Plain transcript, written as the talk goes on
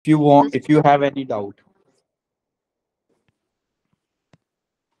if you have any doubt.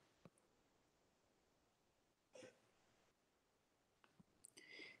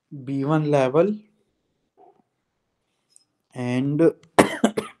 B1 level. And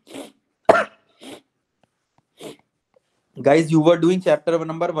guys, you were doing chapter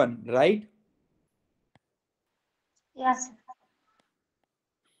number 1, right? Yes.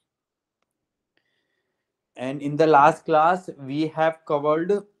 And in the last class we have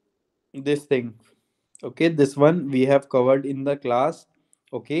covered this thing. Okay, this one we have covered in the class.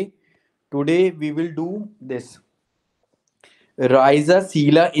 Okay, today we will do this. Reise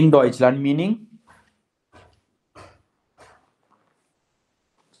Ziele in Deutschland, meaning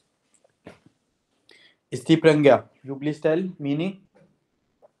Stipranga. You please tell meaning.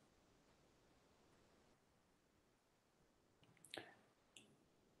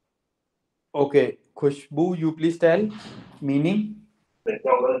 Okay, Khushbu, you please tell meaning.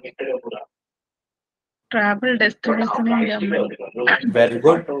 Travel destination in Germany. Very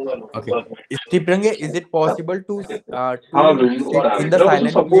good. Okay. Stipranga, is it possible to sit in the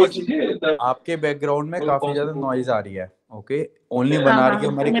silent place? आपके background में काफी ज्यादा noise आ रही है. Okay, only 1 our की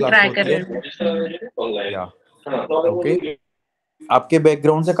हाँ हमारी मैं क्लास ट्राई कर होती रही है. हूँ. या ओके, आपके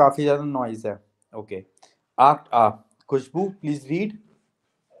बैकग्राउंड से काफी ज्यादा नॉइज है. ओके, आप खुशबू please read.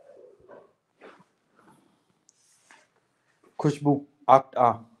 Khushboo act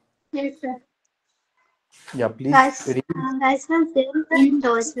A. Yes, sir. Yeah, please Guys, read. guys, in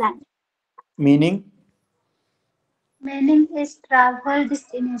Deutschland. Meaning. Meaning is travel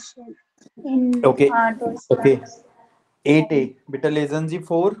destination in Okay. Deutschland. Okay. 8A. Bitte lesen Sie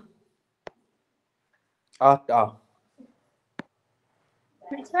vor. Act A.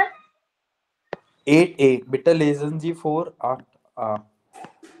 Which one? 8A. Bitte lesen Sie vor. Act A.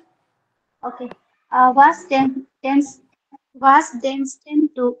 Okay. Was denn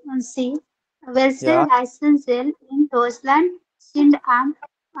to see? Welche Ja. Lizenzen in Deutschland sind am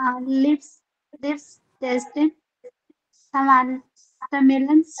liebsten sammeln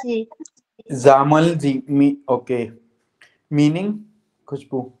Sie? Sammeln Sie. Okay. Meaning.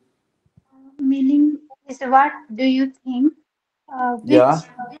 Khushbu. Meaning is what do you think? Yeah.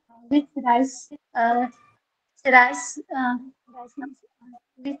 Which rice rice means,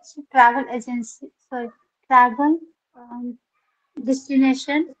 which travel agency sorry travel um,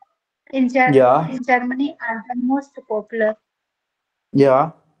 destination Yeah. in Germany are the most popular?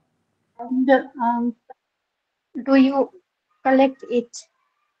 Yeah. And do you collect it?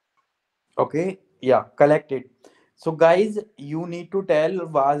 Okay. Yeah. Collect it. So, guys, you need to tell,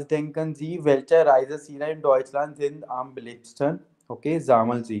 was denken Sie, welche Reiseziele in Deutschland sind am beliebtesten? Okay.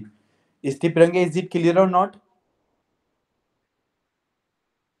 Sammeln Sie. Ist die Prange, is it clear or not?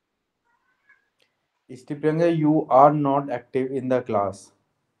 Is the Prange, you are not active in the class.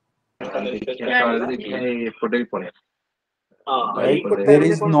 Right? There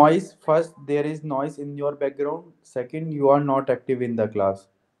is noise. First, there is noise in your background. Second, you are not active in the class.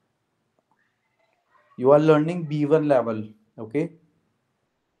 You are learning B1 level. Okay.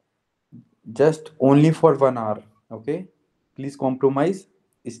 Just only for 1 hour. Okay. Please compromise.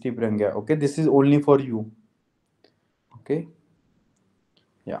 Istipranga. Okay. This is only for you. Okay.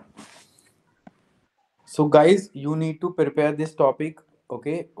 Yeah. So, guys, you need to prepare this topic.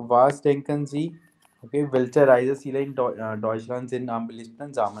 Okay. Was denken Sie? Okay. Welche Reiseziele in Deutschland sind am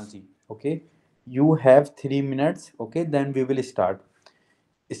beliebtesten? Sammeln Sie. Okay. You have 3 minutes. Okay. Then we will start.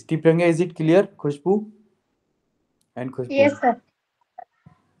 Stipranga, is it clear? Khushbu and Khushbu. Yes, sir.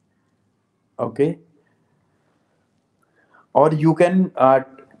 Okay. Or you can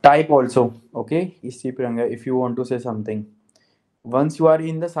type also. Okay. Stipranga, if you want to say something. Once you are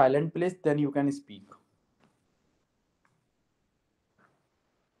in the silent place, then you can speak.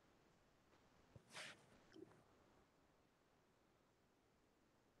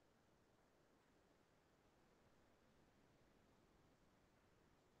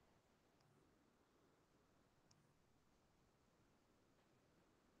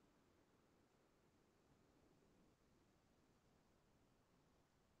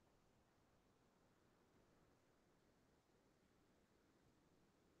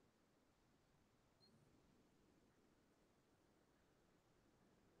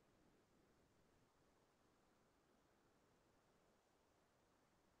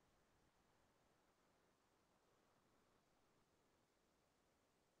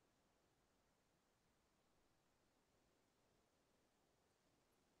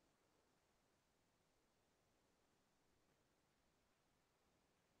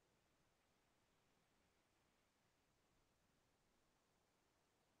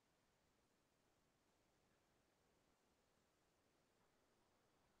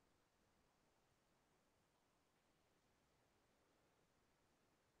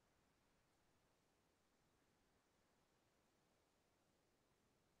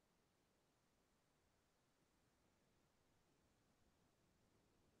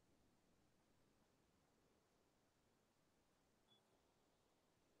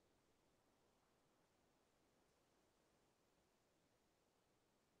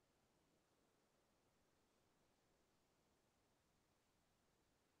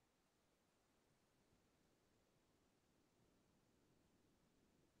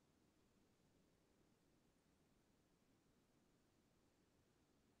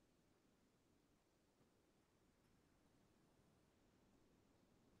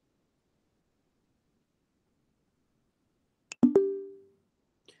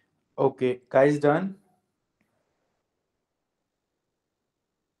 Okay, guys done.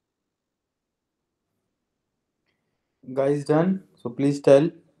 Guys done. So please tell.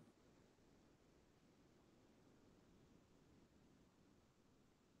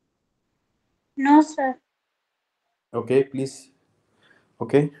 No, sir. Okay, please.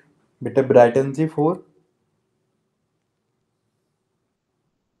 Okay. बेटा Brighton जी 4.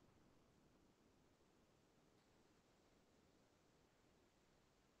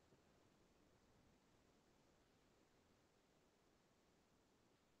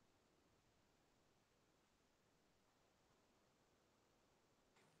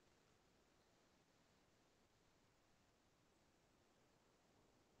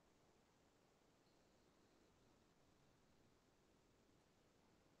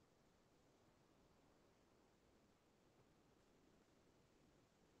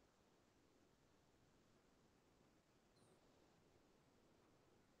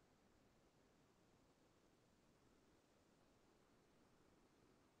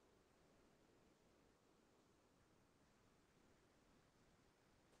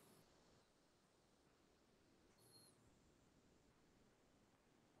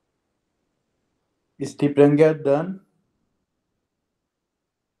 Steep रंगे done.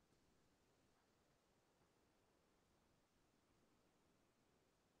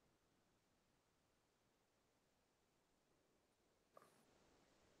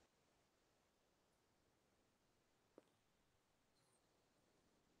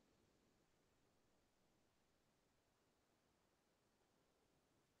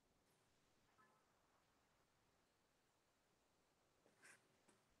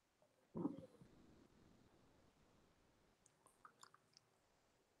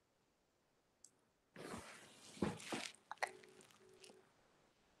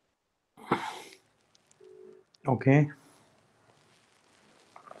 Okay.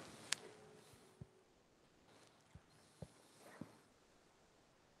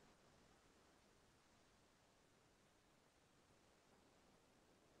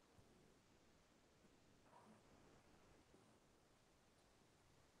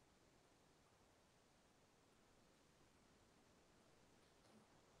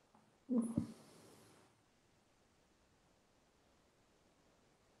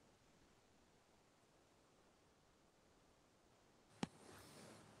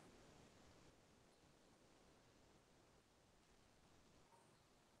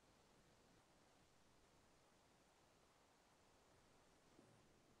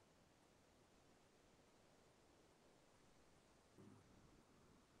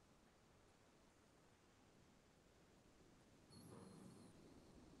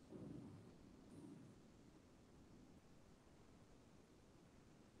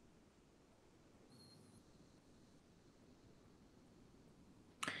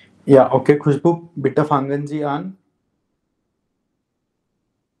 Yeah. Okay. खुशबू बेटा फांगन जी on.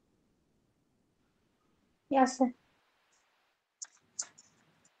 Yes, sir.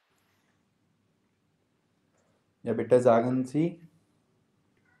 या बेटा जागन जी.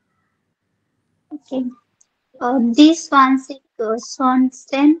 Okay. This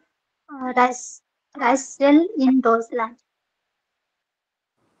Swanstein rice well in Deutschland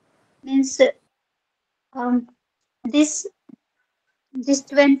means um, this this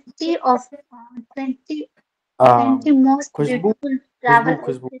 20 of 20 Um, 20 most Khushboo beautiful Khushboo travel.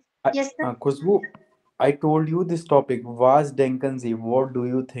 Khushboo. I, Yes, sir. Khushboo. I told you this topic. Was denken Sie? What do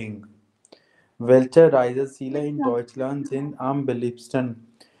you think? Welche Reiseziele Yes, in sir. Deutschland sind am beliebsten?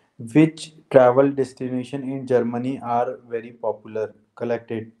 Which travel destination in Germany are very popular?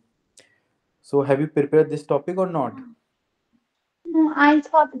 Collected. So have you prepared this topic or not? No, I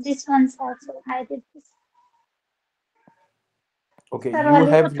thought this one's also. I did this. Okay, Sir,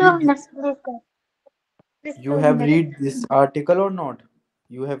 वाले को तो next please कर. Please you तो have मेरे. read this article or not?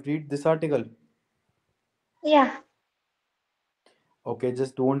 You have read this article. Yeah. Okay,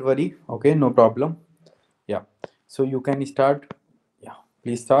 just don't worry. Okay, no problem. Yeah. So you can start. Yeah,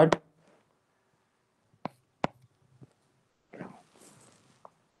 please start.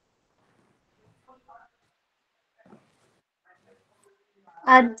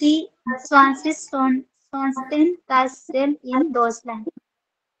 The Swanstein Castle in Deutschland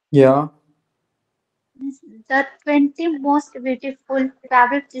Yeah. is the 20 most beautiful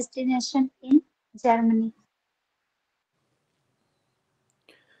travel destination in Germany.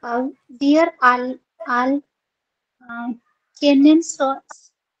 There are all uh, kennen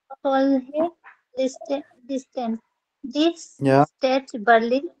solche Listen. These Yeah. states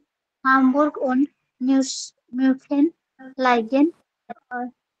Berlin, Hamburg und München liegen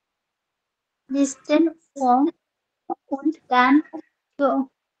Listen vor und dann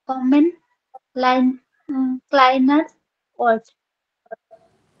common line, kleiner Ort.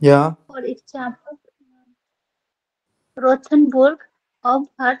 Yeah. For example, Rothenburg of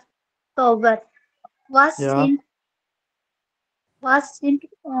Herzogenaurach was Yeah. seen was seen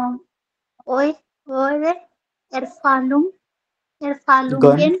oi eure Erfahrung, Gun.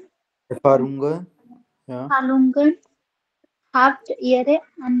 Erfahrungen, Erfahrungen. Yeah. Erfahrungen habt ihre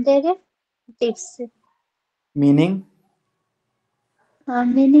andere Tipps. Meaning.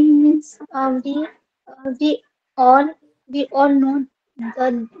 Meaning means we all we all know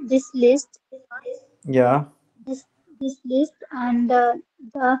this list Yeah. this this list and the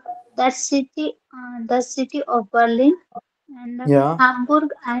the city of Berlin and Yeah. Hamburg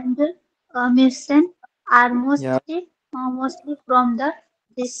and München are Yeah. mostly from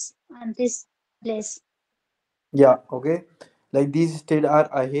this place. Yeah. Okay. Like these states are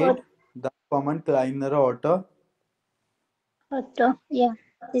But, ahead. The common kleiner order. yeah,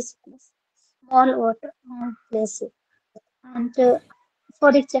 this place, small water place. And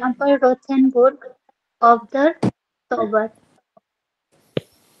for example, Rothenburg of the Tower.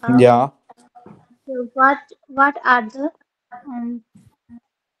 Uh, Yeah. so what are the um,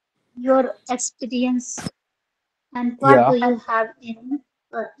 your experience and what Yeah. do you have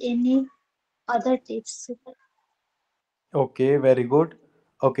any other tips? Okay. Very good.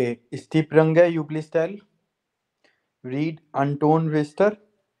 Okay. Stipranga, you please tell. Read Anton Richter.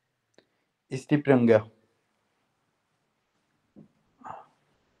 Stipranga.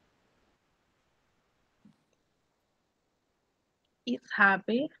 Ich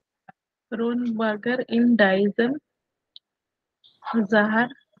habe Kronberger in diesen Zahar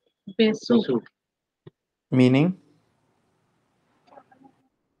besucht. Meaning.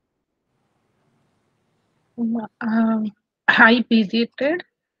 I visited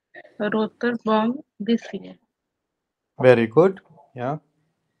Rotterdam this year. Very good. Yeah.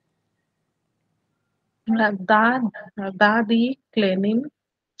 The cleaning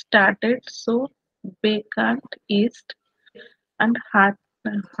started so vacant east and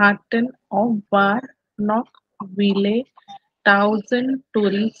hatten of war noch viele tausend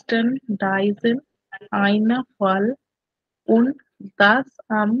Touristen reisen eine Fall und das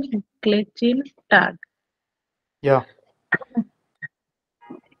am gleichen Tag. Yeah.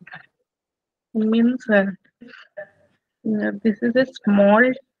 Means this is a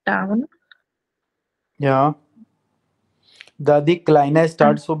small town Yeah. Die kleine Stadt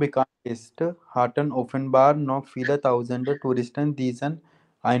and so bekannt ist, hatten offenbar noch viele tausende Touristen diesen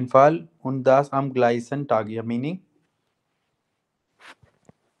Einfall und das am gleichen Tag. Ja, meaning?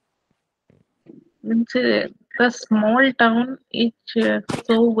 means the small town is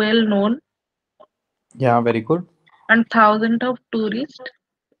so well known Yeah, very good. and thousands of tourists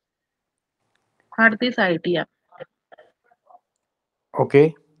had this idea.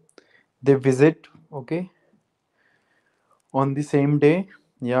 Okay. They visit, okay, on the same day.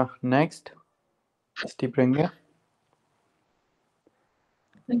 Yeah, next. Stipringe.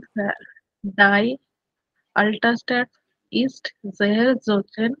 Means, Die Alterstadt ist sehr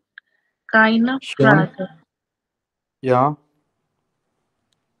selten keine Schon. Frage. Yeah,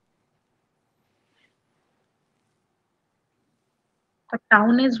 The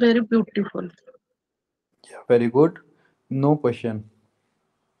town is very beautiful. yeah, very good. No question.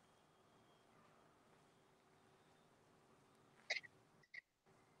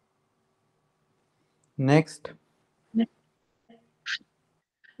 Next. Ne-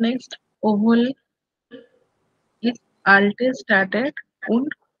 Next, Oval ist alte Stadt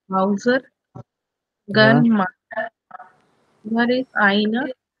und Hauser Yeah, Gunma. There is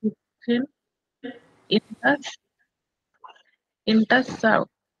eine Kitchen in the south.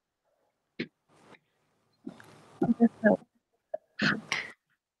 In the south.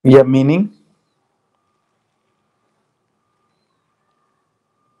 yeah, meaning?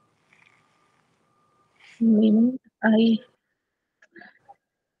 Meaning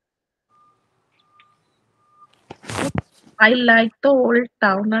I like the old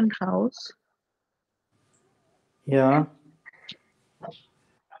town and house. Yeah.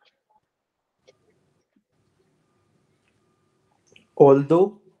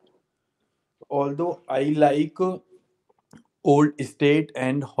 Although, although I like old estate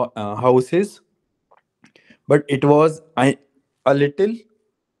and houses, but it was a little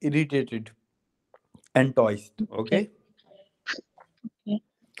irritated and tossed. Okay. Okay. Okay.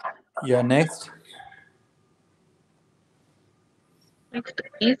 Yeah, next. Next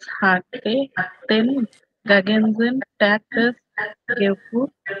is Hake, then Gagensen Takas Gefu.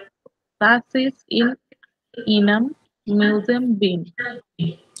 Das ist in einem Museum bin.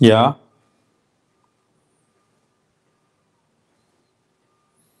 Yeah.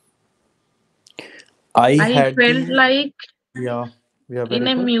 I I had felt the, like yeah, yeah, in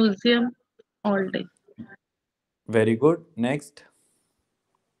very a good. museum all day. Very good. Next.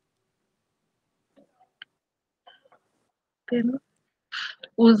 Then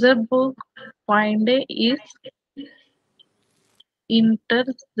user book finder is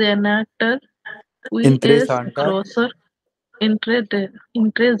intergenator will is Interessanta. grosser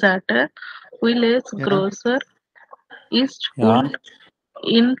interzater will is Yeah. grosser ist Yeah. und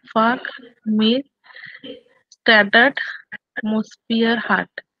infach mir standard atmosphere hat.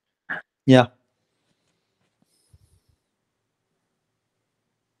 Yeah.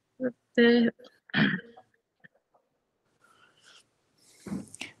 The-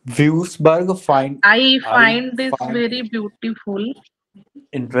 Wurzburg find I I find this find very beautiful.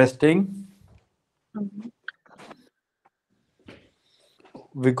 interesting um,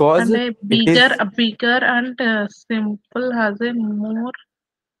 because and it is a bigger and simple has a more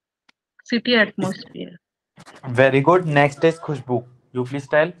city atmosphere. very good. Next is Khushbu. You please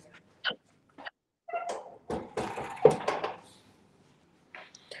tell.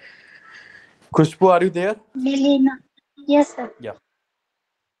 Khushbu, are you there? Melina. Yes, sir. Yeah.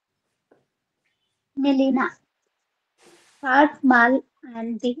 Melina. Mal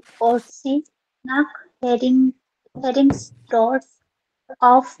and the Orsi Nak herring stores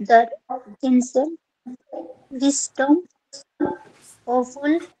of the Insel Wisdom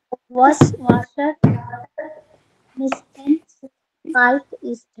Awful was Washer Misten Fight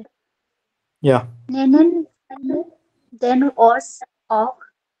East Yeah. Nenen then was of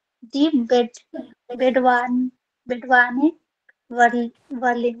the Bedwane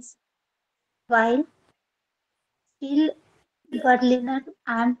Berlins while still Berliner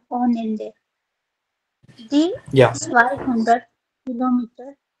and Onende. The Yeah. 200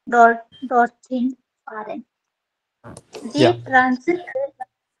 Kilometer dorthin fahren. Yeah. Die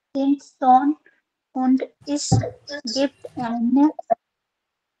Transition und es gibt eine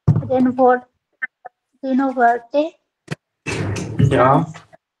renovat- renovierte Yeah.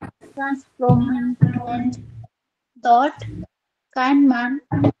 Transforming and dort kann man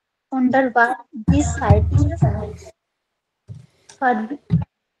wunderbar die Zeit ver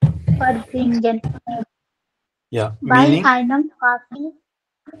verbringen. Yeah. Bei Meaning. einem Kaffee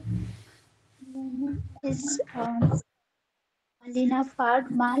ist Alina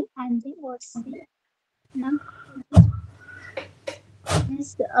fahrt mal an die Ostsee nach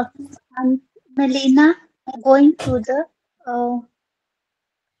Miss Melina going to the uh,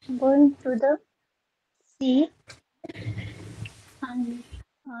 going to the sea and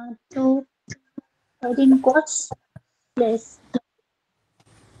to Ringo's place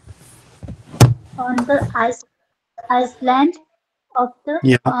on the island of the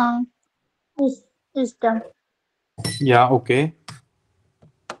Yeah. wisdom. Yeah. Okay.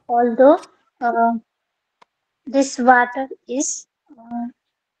 Although this water is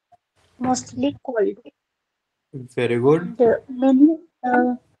mostly cold, Very good.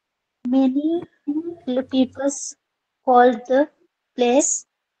 and many people call the place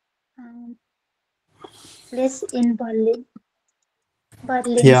um, place in Yeah.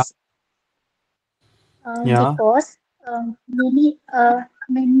 Berlin's Yeah. because many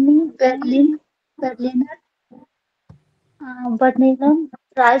Berliner Berliner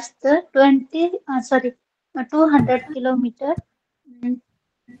drives the 200 kilometer,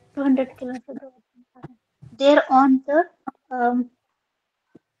 200 kilometer there on the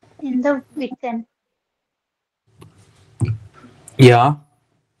in the weekend. Yeah.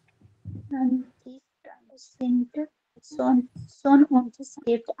 Die sind Son und es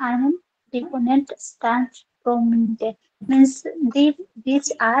gibt einen Deponent Strandpromenade. Means the beach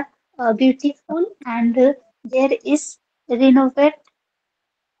are beautiful and there is renovate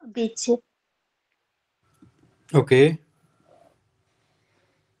beach Okay.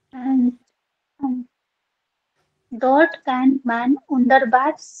 and um, dort kann man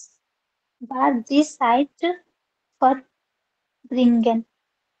wunderbar die Zeit verbringen.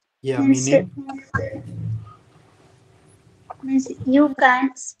 Yeah. Means, Meaning. means you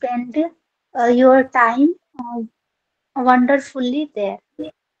can spend your time wonderfully there.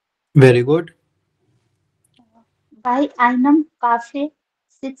 Very good. Bei einem Kaffee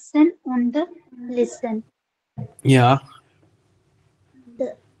sitzen und listen. Yeah.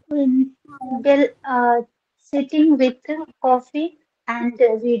 The, well, sitting with coffee and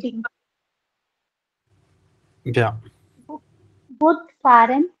reading. Yeah. Both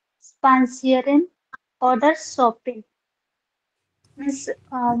fahren, spazieren oder shopping. Means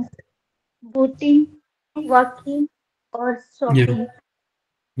booting, walking or Yeah. shopping.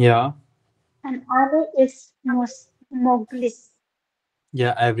 Yeah. And other is most moglis.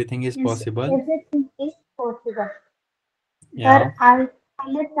 Yeah. Everything is Means possible. everything possible. Yeah. The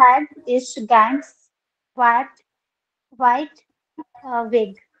alternative is Gang's white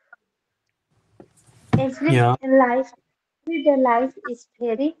wig. Yeah. Everyday life is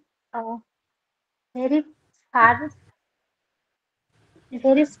uh, very far,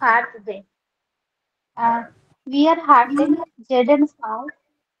 very far away. Uh, we are Harden, Jaden Fowl,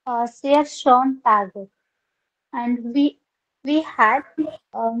 Sir Sean Target, and we had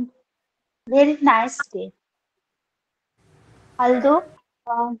a very nice day. Although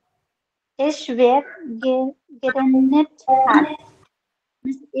Ish were granite hard,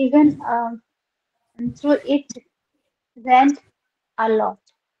 even through it rained a lot.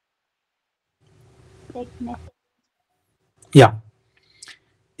 Take next. Yeah.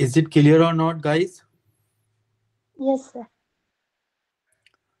 Is it clear or not, guys? Yes, sir.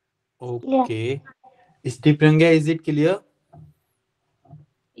 Clear. Okay. Stipranga, is it clear?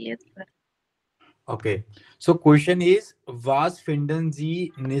 Yes, sir. Okay. So question is, was finden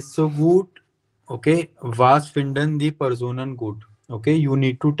Sie nicht so gut? Okay. Was finden die Personen gut? Okay. You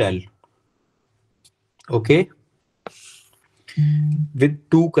need to tell. Okay. With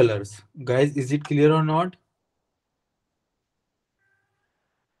two colors. Guys, is it clear or not?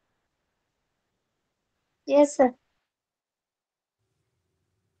 Yes, sir.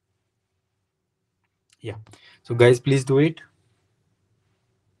 Yeah. So guys, please do it.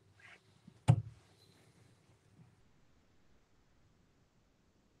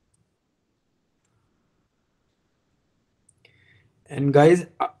 And guys,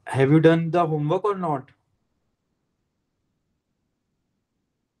 have you done the homework or not?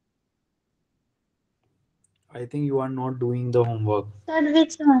 I think you are not doing the homework. Sir,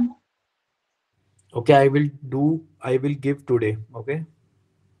 which one? Okay, I will give today. Okay.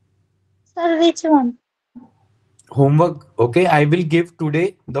 Sir, which one? Homework. Okay, I will give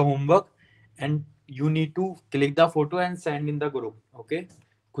today the homework and you need to click the photo and send in the group. Okay.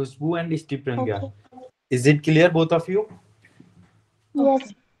 Khushbu and Steve Prangya. Okay. Is it clear, both of you?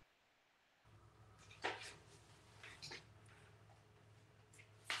 Yes.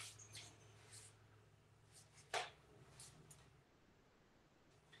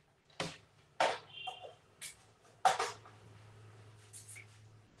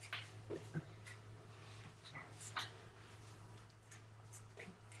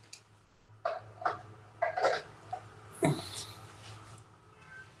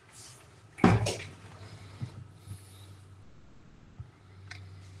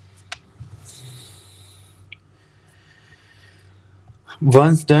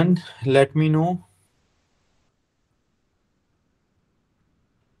 Once done, let me know.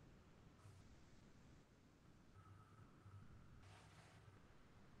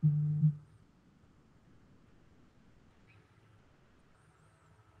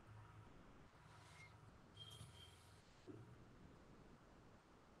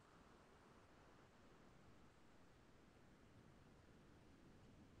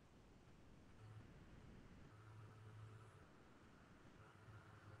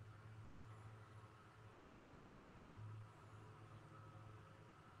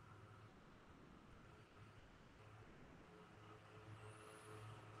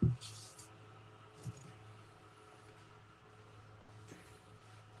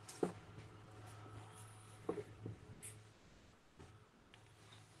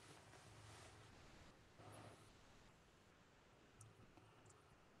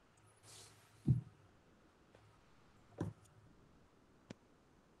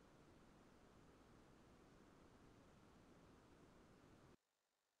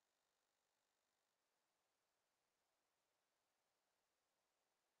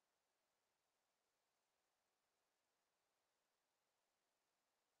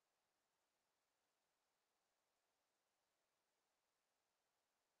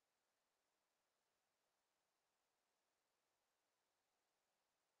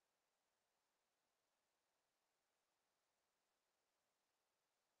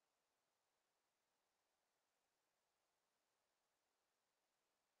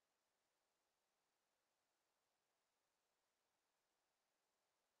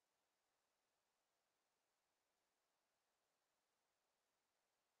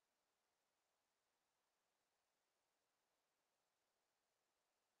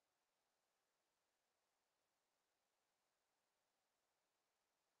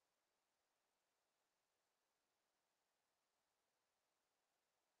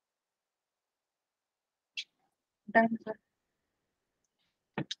 Done, sir.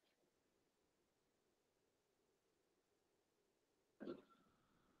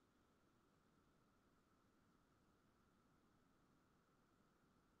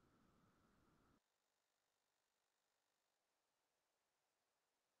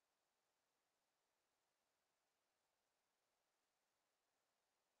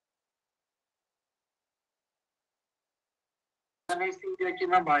 कि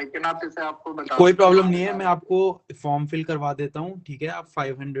मैं भाई के नाते से आपको बता कोई problem नहीं है, मैं आपको फॉर्म फिल करवा देता हूँ, ठीक है। आप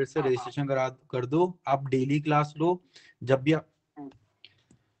 500 से रजिस्ट्रेशन कर दो। आप डेली क्लास लो, जब भी आप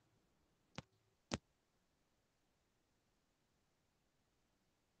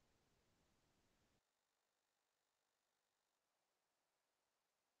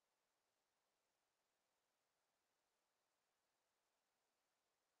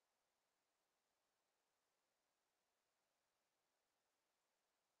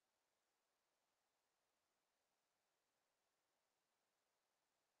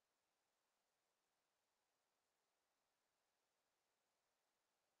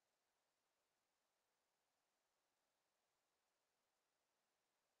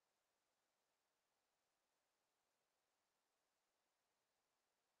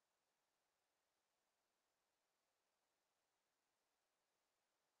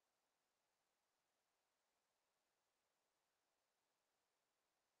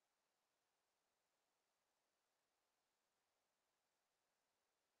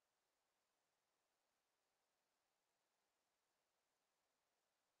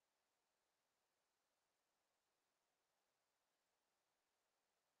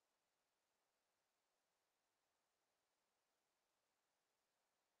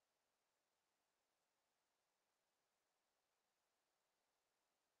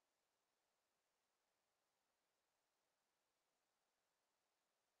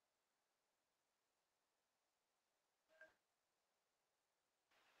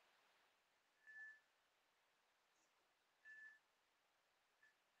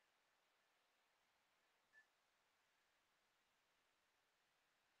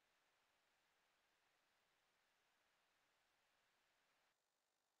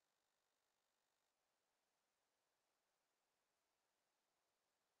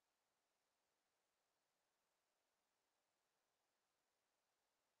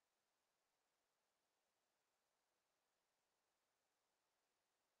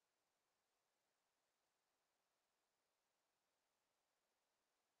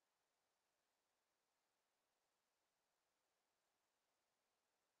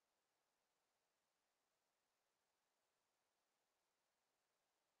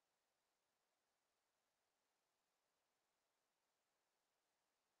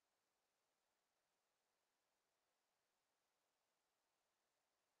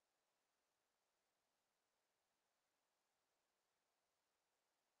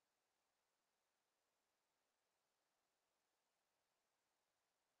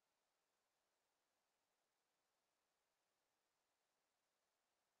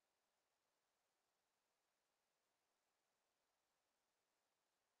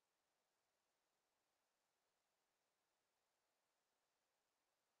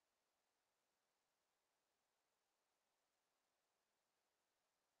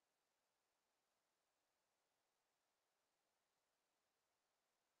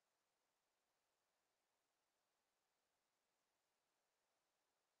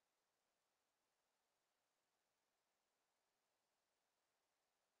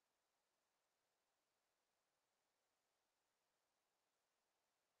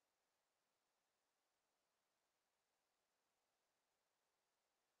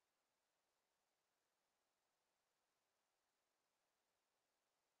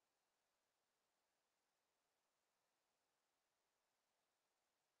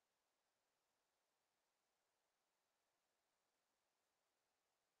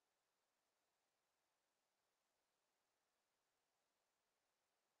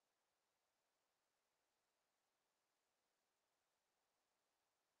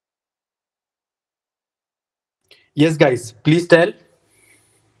yes guys, please tell.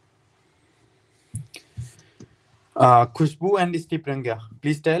 Khushbu and Steve Rangya,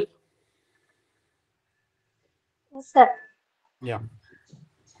 please tell. Yes, sir. Yeah,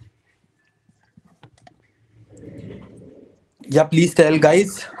 yeah, please tell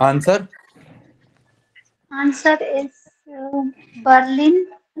guys. Answer. Answer is Berlin,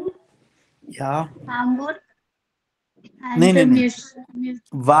 Yeah. Hamburg, नहीं and नहीं नहीं, Mus.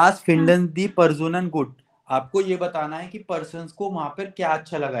 वास फिंडन दी पर्सोनन गुड। आपको ये बताना है कि पर्सन्स को वहां पर क्या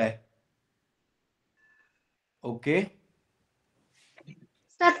अच्छा लगा है। Okay.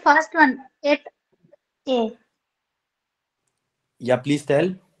 Sir, first one, it A. या प्लीज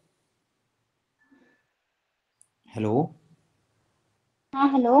टेल। हेलो।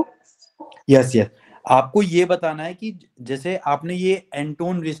 हाँ, hello. Yes yes. आपको ये बताना है कि जैसे आपने ये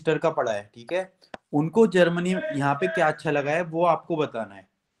एंटोन रिस्टर का पढ़ा है, ठीक है, उनको जर्मनी यहाँ पे क्या अच्छा लगा है वो आपको बताना है।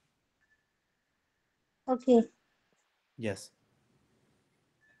 Okay. यस।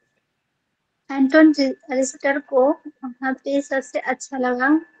 एंटोन अरिस्टर को वहाँ पे सबसे अच्छा लगा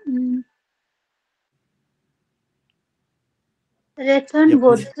या रेथन please।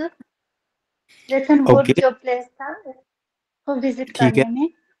 Would रेथन would okay. जो प्लेस था को विजिट ठीक है। करने में।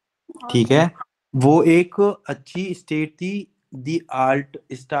 और ठीक है। वो एक अच्छी स्टेट थी। दी आर्ट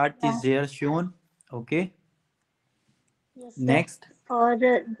स्टार्ट इज या there shown. Okay. Yes sir. Next. और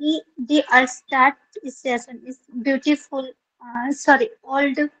दी अल्स्टाट station is beautiful sorry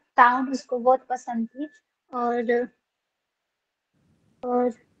old town उसको बहुत पसंद थी। और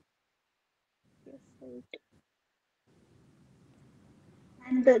और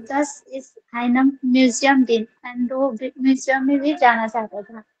एंड दस इज आइनम म्यूजियम दिन एंड वो म्यूजियम में भी जाना चाहता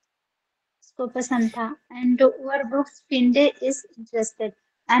था उसको पसंद था। And were books फिंडे is interested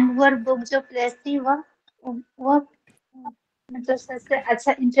and were book जो प्लेस थी वह मतलब सबसे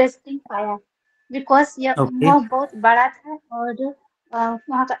अच्छा इंटरेस्टिंग पाया बिकॉज यह ओके। वह बहुत बड़ा था और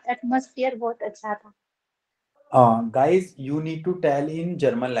वहाँ का एटमोसफियर बहुत अच्छा था। Guys, you need to tell in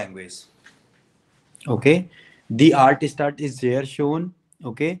German language. Okay. The art start is there shown.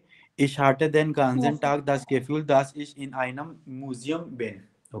 Okay. Ich hatte den ganzen yes Tag das Gefühl, dass ich in einem Museum bin.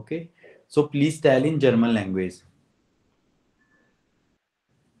 Okay. So please tell in German language.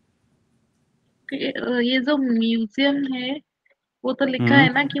 ये जो museum है वो तो लिखा हम्म।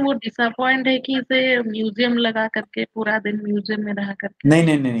 है ना कि वो डिसअपॉइंट है कि इसे म्यूजियम लगा करके पूरा दिन म्यूजियम में रहा करके नहीं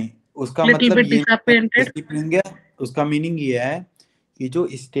नहीं नहीं नहीं, उसका लिटिल मतलब बिट ये नहीं है डिसअपॉइंटेड। डिसिप्लिन गया। उसका मीनिंग ये है कि जो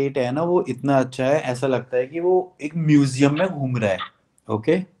स्टेट है ना वो इतना अच्छा है, ऐसा लगता है कि वो एक म्यूजियम में घूम रहा है।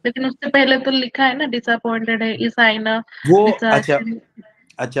 ओके। लेकिन उससे पहले तो लिखा है ना डिसअपॉइंटेड है इस आईना वो अच्छा। डिसास्टर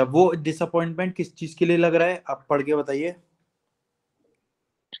अच्छा, वो डिसअपॉइंटमेंट किस चीज के लिए लग रहा है, आप पढ़ के बताइए।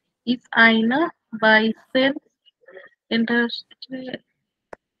 इस आईना बाय सेल्फ इंटरेस्ट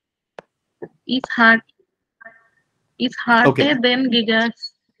इस हार्ट इस okay. हार्टे then गिगास।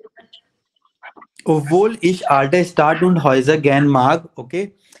 Obwohl ich alte Stadt und Häuser gern mag,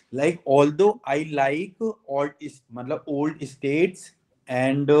 okay, like although I like old is मतलब old estates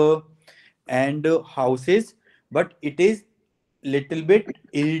and houses, but it is little bit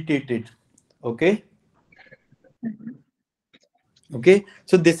irritated. Okay. Okay,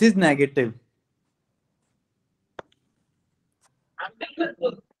 so this is negative.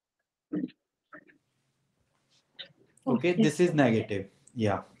 Okay, okay this is negative.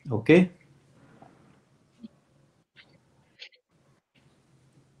 Yeah. Okay.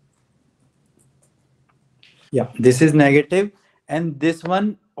 Yeah, this is negative, and this one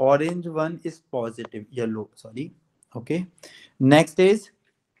orange one is positive. Yellow, sorry. Okay. Next is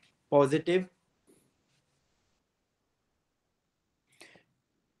positive.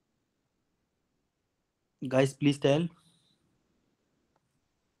 Guys, please tell.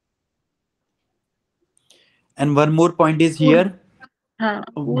 And one more point is would here. हाँ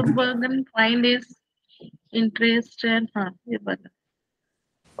वुडबर्गन find is interest and हाँ ये बना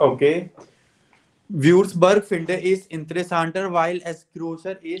Okay. Würzburg finde ich interessanter, weil es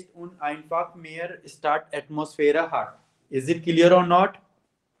größer ist und einfach mehr Stadtatmosphäre hat. Is it clear or not?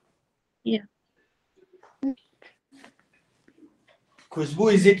 या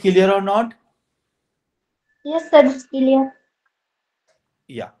Khushbu, is it clear or not? Yes sir इसके लिए।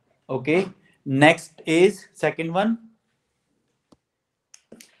 Yeah. Okay. Next is second one.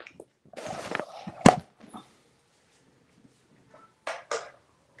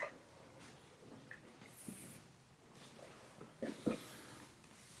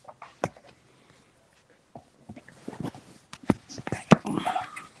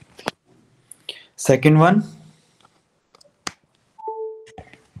 Second one.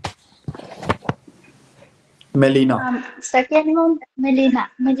 Melina. Second one,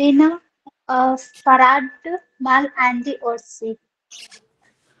 Melina, Farad, Mal, and the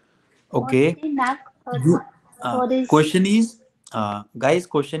Okay. Orsi, Nak, You, Horisi. question is, guys,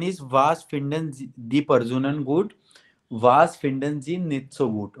 question is, was finden die Personen gut? Was finden sie nicht so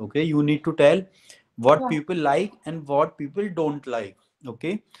gut? Okay, you need to tell what Yeah, people like and what people don't like.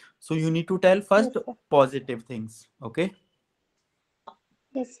 Okay, so you need to tell first yes, sir. positive things. Okay,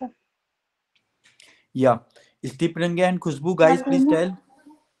 Yes, sir. yeah. Stipranga and Khushbu, guys, please Malina, tell.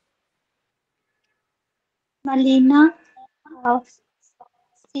 Malina, uh,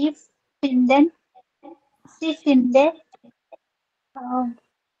 Steve, Finden, Steve Finde, uh,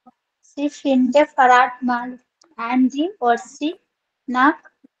 Steve Finde, Farad, Mal, and the Orsi,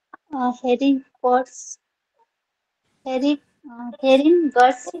 Nak, Herring, Herring, Herring,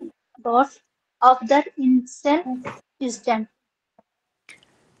 Gers, Dorf of the Insel system.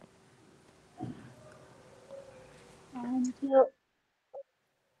 And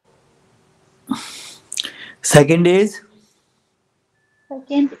Second is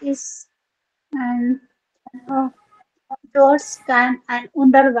second is and uh, doors can and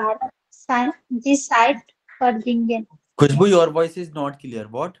underwear sign the site for Bingen. Khushbu, your voice is not clear.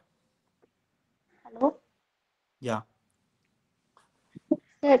 What? Hello, Yeah.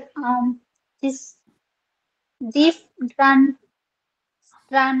 sir. This the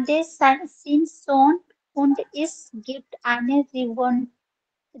Grande sind schon und es gibt eine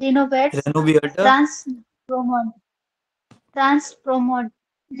renovated Renovator. Transpromenade. Transpromenade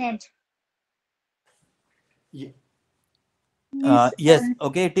Ye- means yes.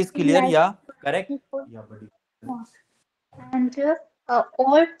 Okay, it is clear. like Yeah. Correct. people. Yeah, buddy. uh, and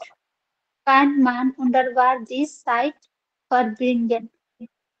old pan man underwear this site for bringen.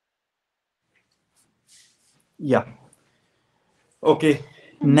 Yeah. Okay.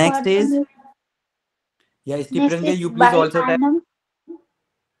 And Next what the is, yeah, next Stipranga, is you please by also tell. einem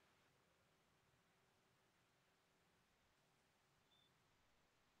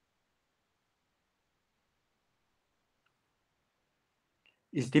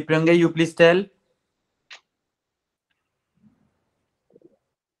Stipranga, you please tell.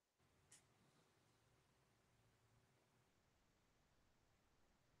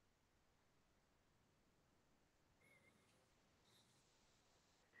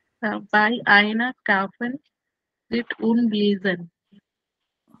 Bei einer Kaffen sit unlesen,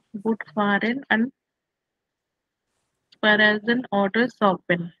 gut fahren und Sparazen orders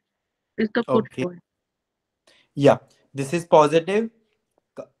open. Is the good Okay. point. Yeah. This is positive.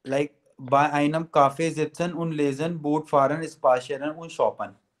 Like bei einem Kaffee sitzen und lesen, Boot fahren, spazieren und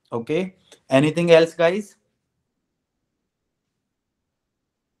shoppen. Okay. Anything else, guys?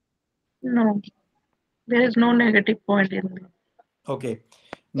 No, there is no negative point in this. Okay.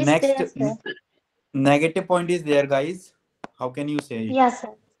 is Next, there, sir? negative point is there, guys. How can you say it? Yes,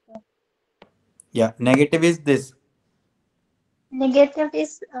 sir. Yeah. Negative is this. Negative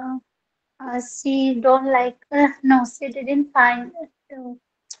is she don't like no, she didn't find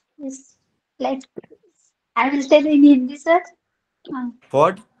is like I will tell in Hindi, sir. Uh,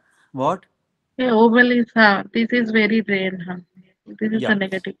 What? What? Yeah, oval is this is very rare. This is Yeah. a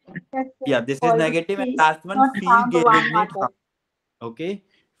negative point. that's Yeah. This is called negative. And she last one, not feel found warm geregnet water. heart. Okay.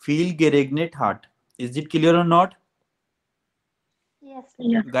 Feel geregnet heart. Is it clear or not? Yes, sir.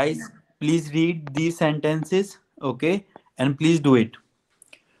 Yeah. Guys, please read these sentences. Okay. And please do it.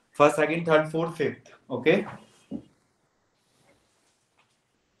 First, second, third, fourth, fifth. Okay.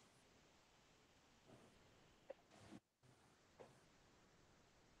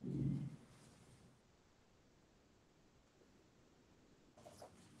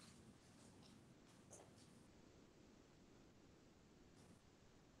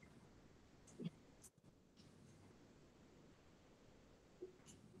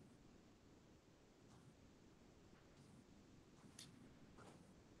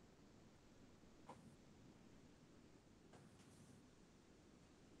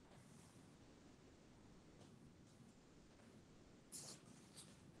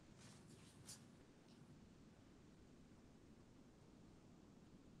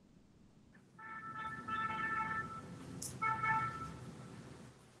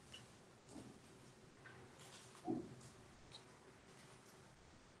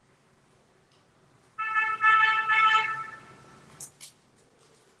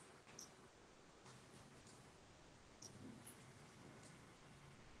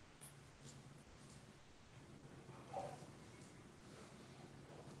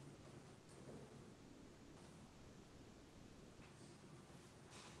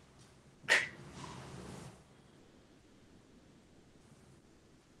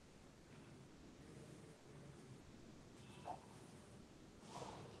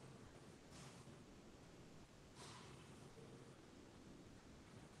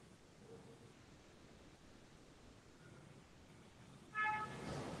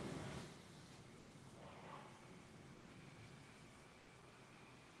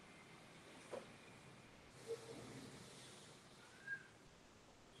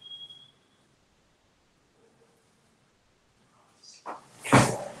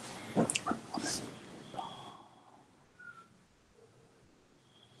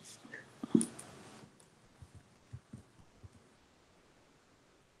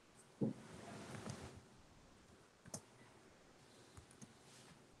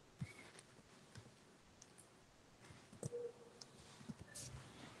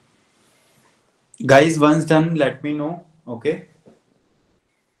 Guys, once done, let me know. Okay.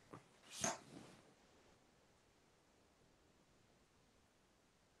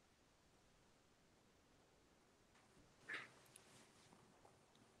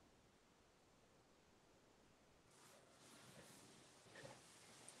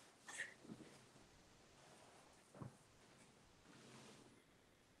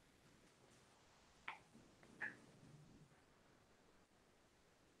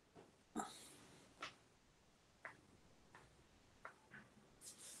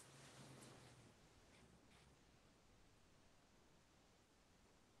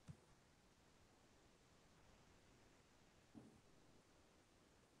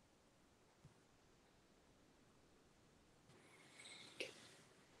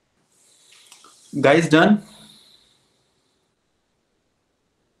 Guys, done?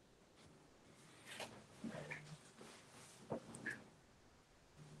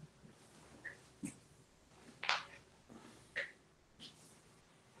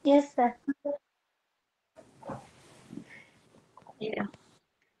 Yes, sir. Yeah.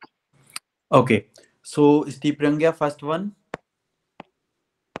 Okay. So, Stiprangya, first one.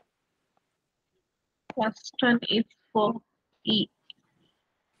 First one is for E.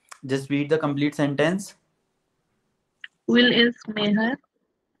 Just read the complete sentence. Will is mehr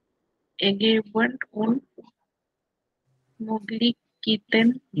ergeben und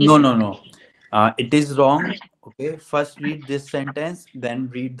Möglichkeiten No, gibt. no, no. It is wrong. Okay. First read this sentence, then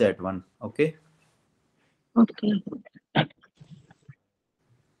read that one. Okay. Okay.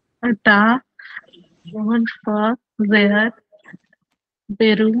 Da Wohnungsbau sehr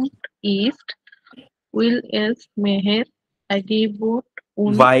berühmt ist, will es mehr Angebot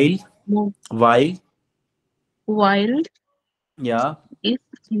und While, while, weil yeah. es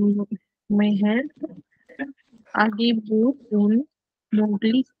mehr Angebot und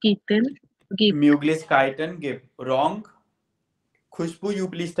Möglichkeiten gibt. Muglis Kaitan give. Wrong. Khushbu, you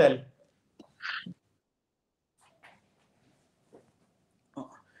please tell.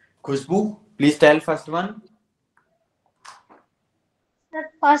 Khushbu, please tell first one. The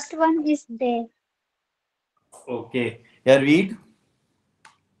first one is there. Okay. Yeah, read.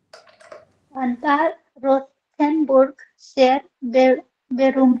 The Rothenburg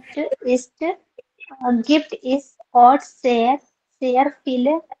berühmt ist, gibt es auch sehr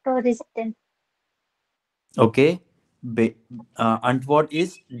viele Touristen. Okay. Be, Antwort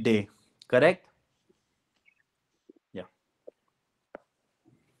is day. Correct? Yeah.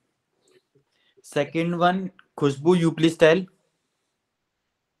 Second one, Khushbu, you please tell.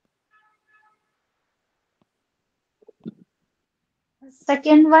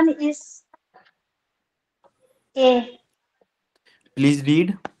 Second one is A. Please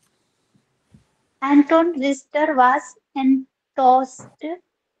read. Anton Richter was enthused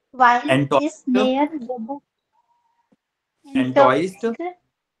while Entoist. is Mayor Gebut Entoist. enthused,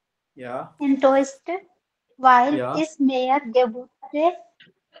 Yeah. enthused while Yeah. is Mayor Gebutte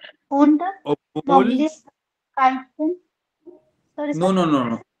und Obwohl. Möglichkeiten. Sorry, sir. No, no, no,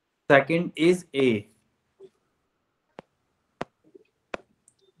 no. Second is A.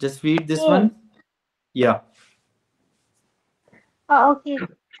 Just read this A. one. Yeah. Okay.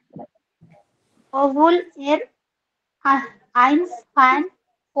 Obwohl ein Fan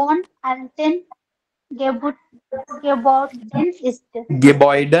von alten Gebut Gebäuden ist.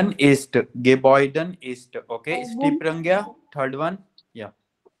 Geboiden ist. Geboiden ist. Okay. Obwohl Stiprangya. Third one. Yeah.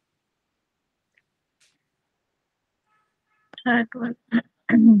 Third one.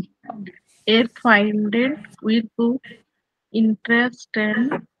 Er findet with book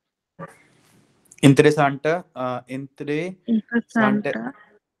interesting, Interessante. Interessante. interessante,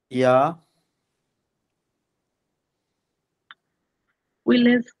 Yeah. will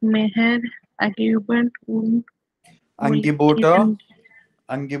es mehr Angebot und Angebote. Möglichkeiten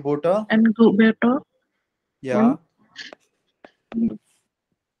Angebote. Angebote Yeah. und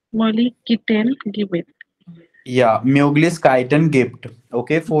Möglichkeiten gibt. Yeah. Möglichkeiten gibt.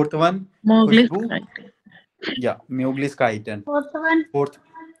 Okay. Fourth one. Khushbu. Möglichkeiten. Yeah. Möglichkeiten. fourth one, Fourth.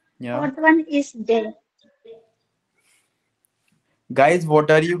 Yeah. fourth one is day. Guys, what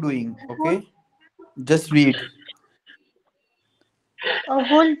are you doing? Obwohl, Okay. Just read.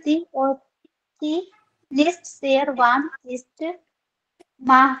 obwohl die nicht sehr warm ist,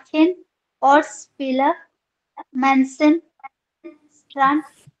 machen oft viele Menschen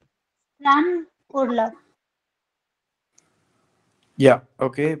Strandurlaub. Yeah.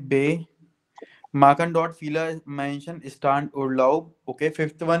 Okay. Bay. Makan dot fila mention stand urlaub. Okay.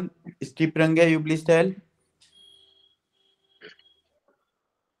 Fifth one. Stiprangya, you please tell.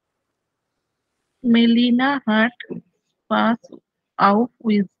 Melina hat Spaß auf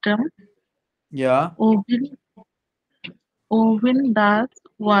Wisdom, Yeah. Owen, Owen das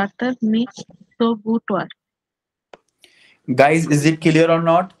Water nicht so gut war. Guys, is it clear or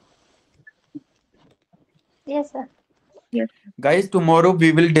not? Yes, sir. Yes. Guys, tomorrow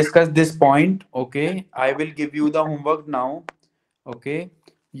we will discuss this point. Okay. I will give you the homework now. Okay.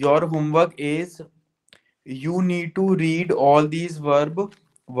 Your homework is you need to read all these word.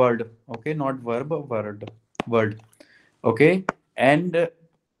 Okay. Not verb, word. Okay. And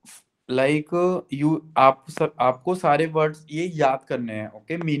you आपको सारे words ये याद करने हैं.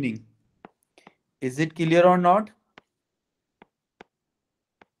 Okay. Meaning. Is it clear or not?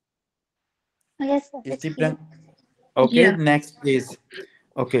 Yes, sir. Is It's the clear. plan? Okay, Yeah. next is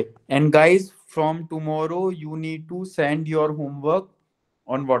okay. And guys, from tomorrow, you need to send your homework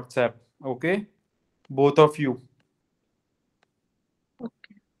on WhatsApp. Okay. both of you.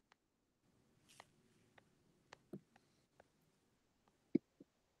 Okay.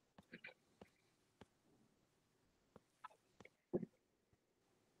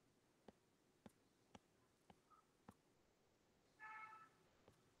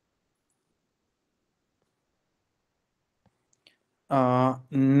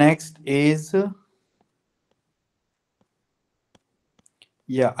 Next is,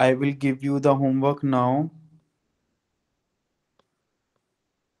 yeah, I will give you the homework now.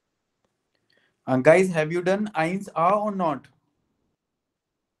 Guys, have you done eins a or not?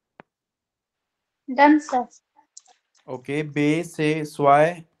 Done, sir. Okay, be say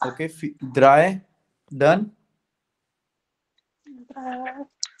swy. Okay, dry. Done. Uh,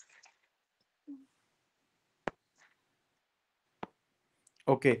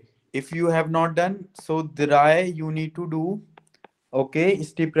 Okay, if you have not done, so dry you need to do. Okay,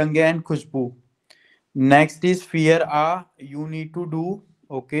 stiprange and khushbu. Next is fear a you need to do.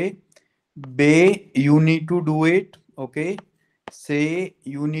 Okay, be you need to do it. Okay, say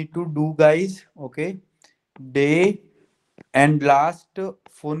you need to do, guys. Okay, day, and last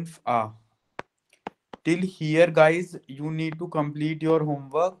funf a. Till here, guys, you need to complete your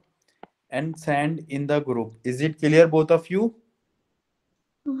homework and send in the group. Is it clear, both of you?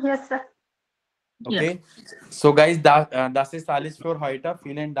 yes, sir. Yes. Okay. So, guys, das ist alles für heute.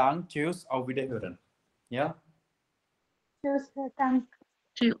 Vielen Dank. Tschüss. Auf Wiederhören. Ja, Yes, sir. Thank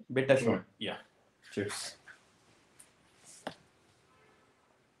bitte schön. Ja. Tschüss.